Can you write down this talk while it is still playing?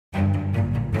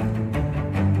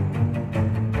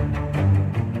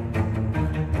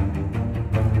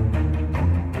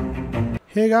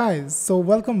Hey guys, so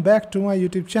welcome back to my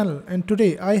YouTube channel, and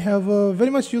today I have a very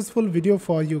much useful video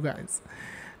for you guys.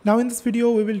 Now in this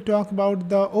video we will talk about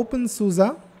the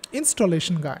OpenSuse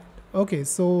installation guide. Okay,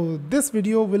 so this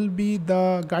video will be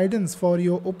the guidance for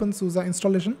your OpenSuse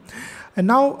installation. And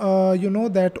now you know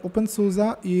that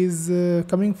OpenSuse is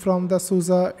coming from the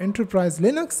SUSE Enterprise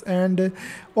Linux, and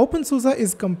OpenSuse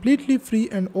is completely free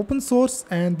and open source,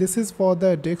 and this is for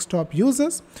the desktop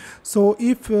users. So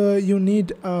if you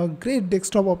need a great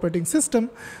desktop operating system,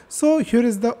 so here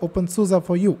is the OpenSuse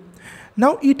for you.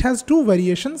 Now it has two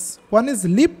variations. One is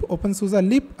LEAP, OpenSuse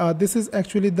LEAP. This is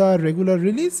actually the regular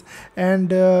release,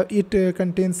 and it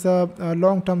contains a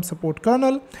long-term support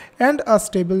kernel and a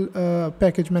stable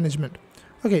package management.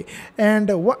 Okay, and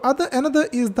another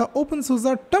is the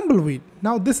OpenSuse Tumbleweed.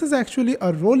 Now this is actually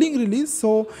a rolling release,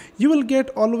 so you will get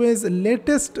always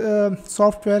latest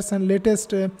softwares and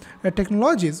latest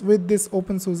technologies with this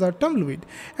OpenSuse Tumbleweed.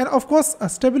 And of course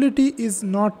stability is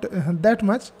not that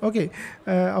much, okay,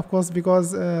 of course,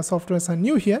 because softwares are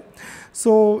new here.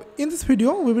 So in this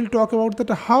video we will talk about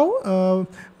that how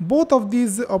both of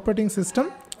these operating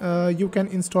system you can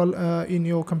install in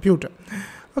your computer.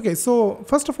 Okay, so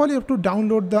first of all you have to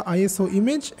download the ISO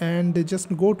image and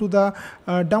just go to the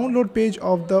download page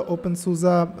of the OpenSuse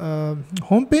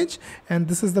homepage, and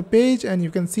this is the page, and you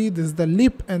can see this is the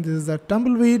LEAP and this is the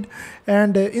Tumbleweed.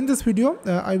 And in this video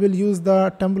I will use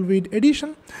the Tumbleweed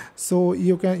edition, so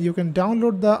you can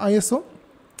download the ISO.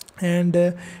 And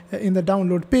in the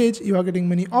download page you are getting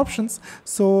many options.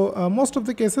 So most of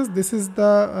the cases this is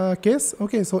the case.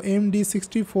 Okay, so AMD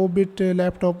 64-bit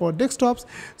laptop or desktops,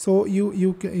 so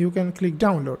you can click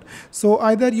download. So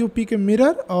either you pick a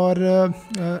mirror, or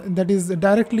that is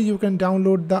directly you can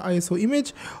download the ISO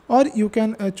image, or you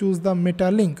can choose the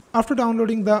meta link. After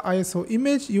downloading the ISO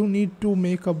image you need to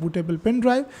make a bootable pen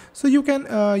drive, so you can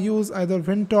use either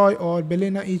Ventoy or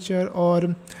Balena Etcher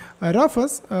or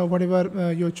Rufus,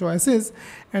 whatever your choice is.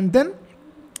 And then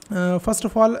first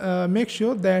of all make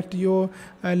sure that your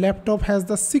laptop has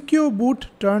the secure boot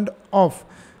turned off.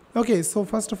 Okay, so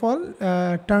first of all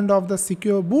turned off the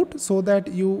secure boot, so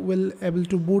that you will able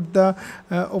to boot the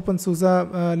OpenSuse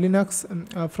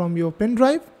Linux from your pen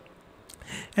drive.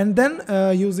 And then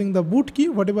using the boot key,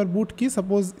 whatever boot key,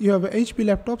 suppose you have a HP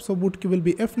laptop, so boot key will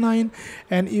be F9,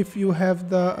 and if you have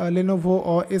the Lenovo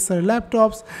or Acer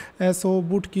laptops, so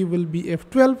boot key will be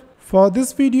F12. For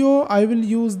this video I will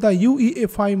use the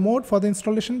UEFI mode for the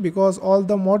installation, because all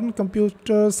the modern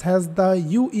computers has the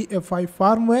UEFI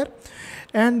firmware.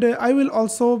 And I will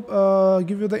also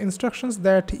give you the instructions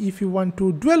that if you want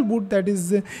to dual boot, that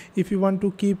is if you want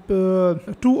to keep 2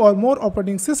 or more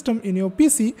operating system in your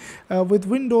PC with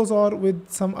Windows or with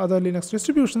some other Linux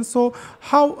distributions, so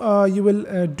how you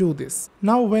will do this.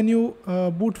 Now when you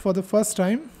boot for the first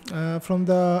time from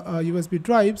the USB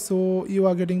drive, so you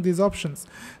are getting these options.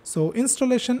 So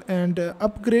installation and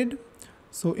upgrade.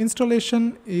 So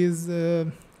installation is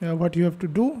what you have to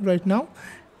do right now.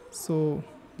 So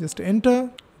just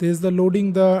enter. There's the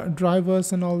loading the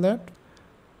drivers and all that.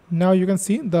 Now you can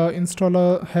see the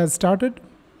installer has started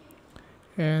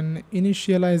and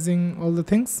initializing all the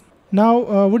things.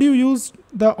 Now would you use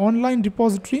the online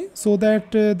repository so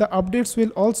that the updates will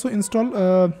also install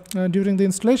during the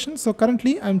installation? So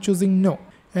currently I'm choosing no.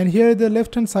 And here at the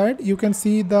left hand side you can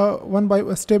see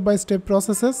the step-by-step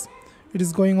processes. It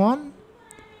is going on.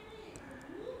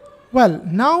 Well,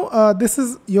 now this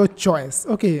is your choice.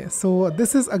 Okay, so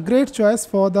this is a great choice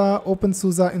for the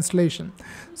OpenSuse installation.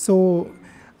 So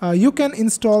you can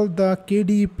install the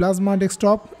KDE Plasma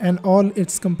desktop and all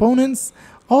its components,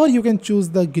 or you can choose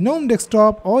the GNOME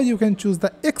desktop, or you can choose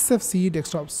the XFCE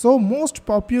desktop. So most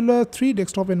popular 3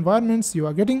 desktop environments you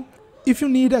are getting. If you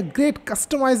need a great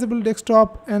customizable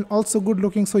desktop and also good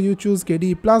looking, so you choose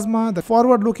KDE Plasma. The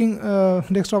forward looking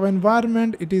desktop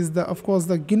environment, it is of course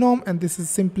the GNOME, and this is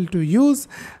simple to use.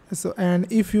 So,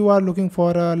 and if you are looking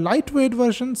for a lightweight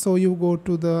version, so you go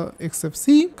to the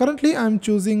XFCE. Currently I'm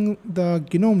choosing the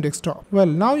GNOME desktop. Well,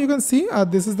 now you can see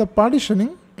this is the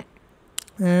partitioning,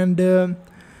 and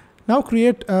now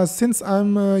create, since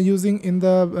I'm using in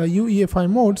the UEFI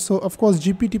mode, so of course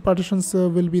GPT partitions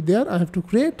will be there. I have to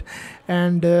create,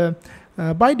 and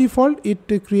by default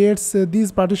it creates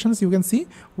these partitions. You can see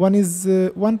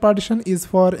one partition is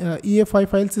for EFI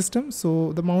file system,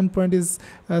 so the mount point is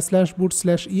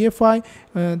 /boot/EFI.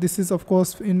 This is of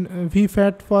course in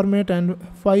VFAT format and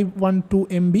 512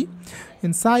 MB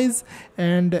in size,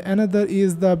 and another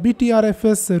is the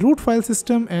BTRFS root file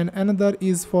system, and another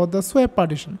is for the swap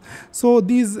partition. So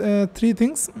these 3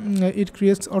 things it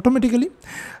creates automatically.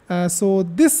 So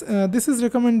this is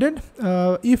recommended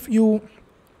if you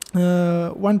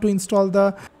want to install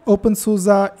the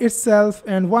OpenSuse itself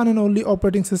and one and only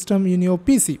operating system in your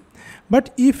PC.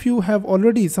 But if you have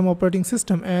already some operating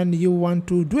system and you want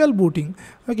to dual booting,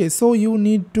 okay, so you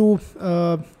need to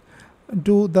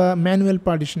do the manual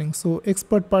partitioning. So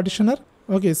expert partitioner.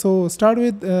 Okay, so start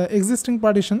with existing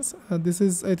partitions. This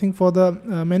is, I think, for the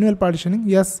manual partitioning.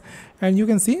 Yes, and you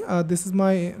can see this is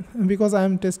my, because I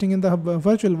am testing in the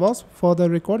virtual box for the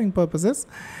recording purposes,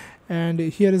 and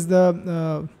here is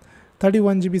the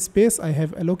 31 GB space I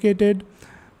have allocated.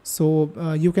 So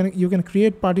you can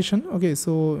create partition. Okay,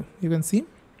 so you can see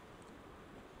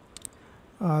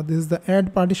this is the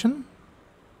add partition.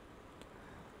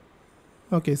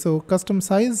 Okay, so custom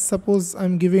size, suppose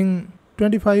I'm giving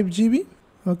 25 GB.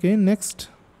 Okay, next,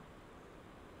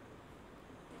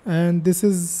 and this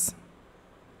is,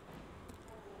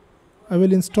 I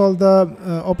will install the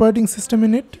operating system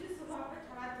in it,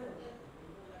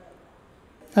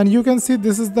 and you can see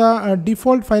this is the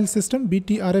default file system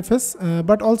BTRFS,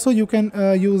 but also you can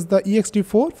use the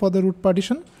ext4 for the root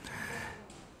partition.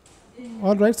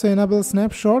 Alright, so enable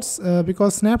snapshots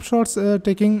because snapshots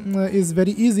taking is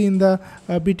very easy in the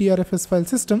BTRFS file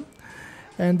system.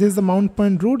 And this is the mount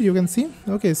point root, you can see.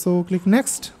 Okay, so click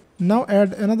next. Now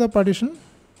add another partition.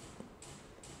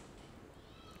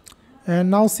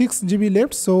 And now 6 GB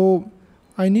left, so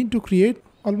I need to create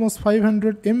almost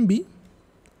 500 MB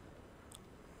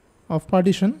of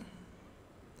partition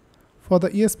for the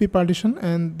ESP partition,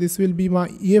 and this will be my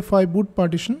UEFI boot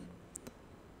partition.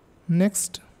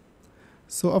 Next.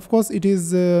 So of course it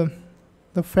is the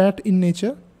FAT in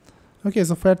nature. Okay,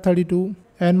 so FAT32.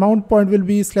 And mount point will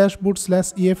be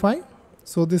 /boot/UEFI.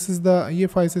 So this is the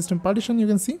UEFI system partition, you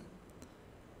can see.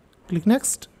 Click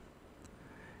next.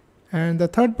 And the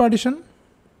third partition,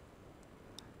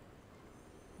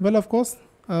 well, of course,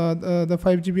 the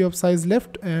 5 GB of size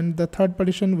left, and the third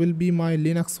partition will be my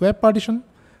Linux swap partition.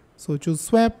 So choose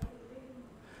swap.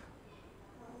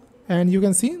 And you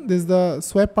can see this is the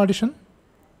swap partition.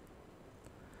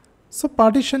 So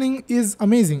partitioning is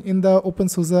amazing in the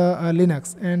OpenSuse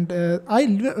Linux, and I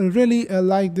really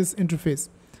like this interface,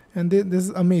 and this is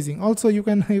amazing. Also, you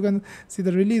can see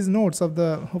the release notes of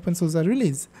the OpenSuse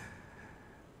release.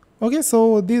 Okay,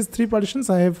 so these 3 partitions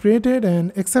I have created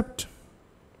and accept.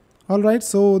 All right,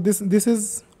 so this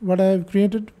is what I have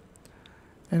created,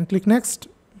 and click next.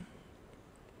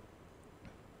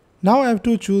 Now I have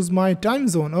to choose my time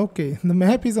zone. Okay, the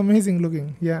map is amazing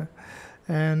looking, yeah,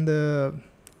 and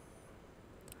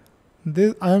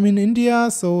this, I am in India,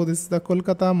 so this is the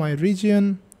Kolkata, my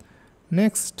region.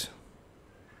 Next,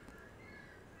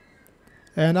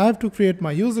 and I have to create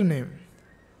my username.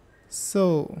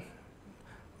 So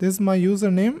this is my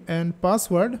username and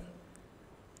password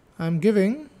I'm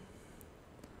giving.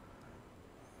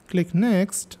 Click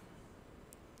next.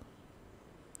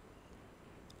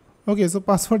 Okay, so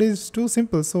password is too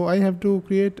simple, so I have to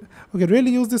create. Okay, really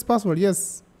use this password,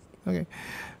 yes. Okay,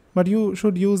 but you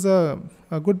should use a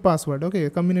good password. Okay, a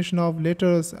combination of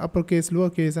letters, uppercase,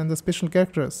 lowercase, and the special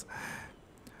characters.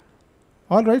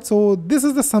 All right, so this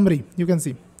is the summary, you can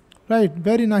see. Right,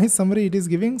 very nice summary it is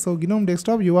giving. So GNOME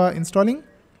desktop you are installing,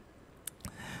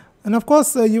 and of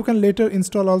course you can later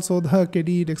install also the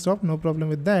KDE desktop, no problem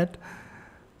with that.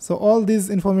 So all this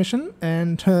information,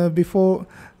 and before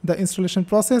the installation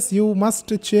process you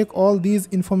must check all these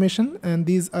information, and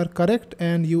these are correct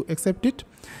and you accept it.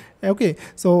 Okay,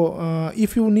 so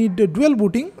if you need dual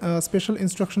booting, special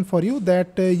instruction for you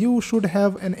that you should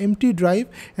have an empty drive,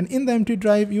 and in the empty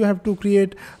drive you have to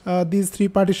create these 3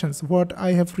 partitions what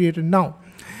I have created now,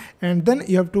 and then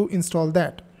you have to install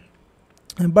that.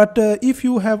 But if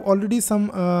you have already some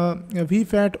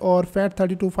VFAT or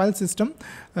FAT32 file system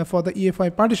for the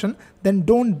UEFI partition, then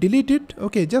don't delete it.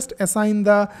 Okay, just assign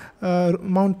the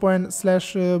mount point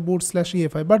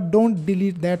 /boot/UEFI, but don't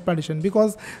delete that partition,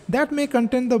 because that may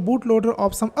contain the bootloader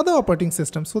of some other operating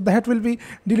system, so that will be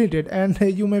deleted, and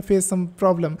you may face some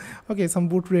problem. Okay, some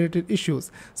boot related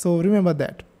issues, so remember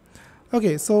that.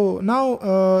 Okay, so now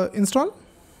install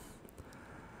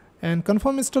and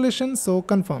confirm installation. So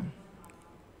confirm.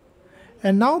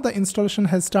 And now the installation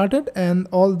has started, and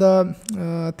all the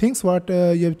things what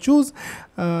you have choose,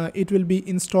 it will be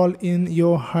installed in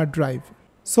your hard drive.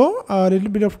 So a little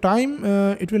bit of time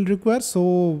it will require,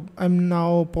 so I'm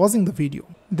now pausing the video.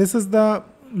 This is the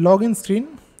login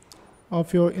screen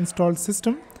of your installed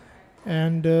system,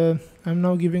 and I'm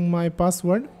now giving my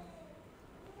password,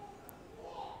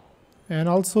 and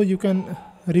also you can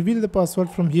reveal the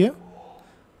password from here.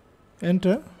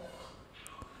 Enter.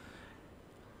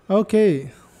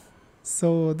 Okay,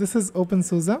 so this is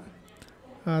OpenSuse.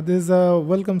 This is a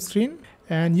welcome screen,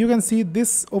 and you can see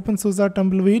this OpenSuse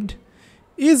Tumbleweed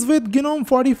is with GNOME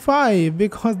 45,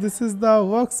 because this is the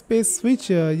workspace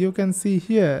switcher you can see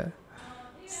here.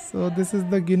 So this is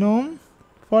the GNOME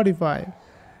 45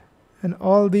 and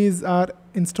all these are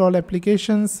installed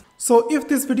applications. So if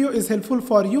this video is helpful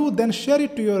for you, then share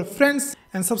it to your friends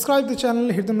and subscribe the channel,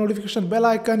 hit the notification bell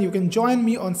icon. You can join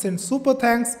me on Send Super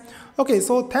Thanks. Okay,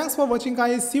 so thanks for watching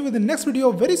guys. See you in the next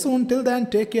video very soon. Till then,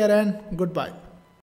 take care and goodbye.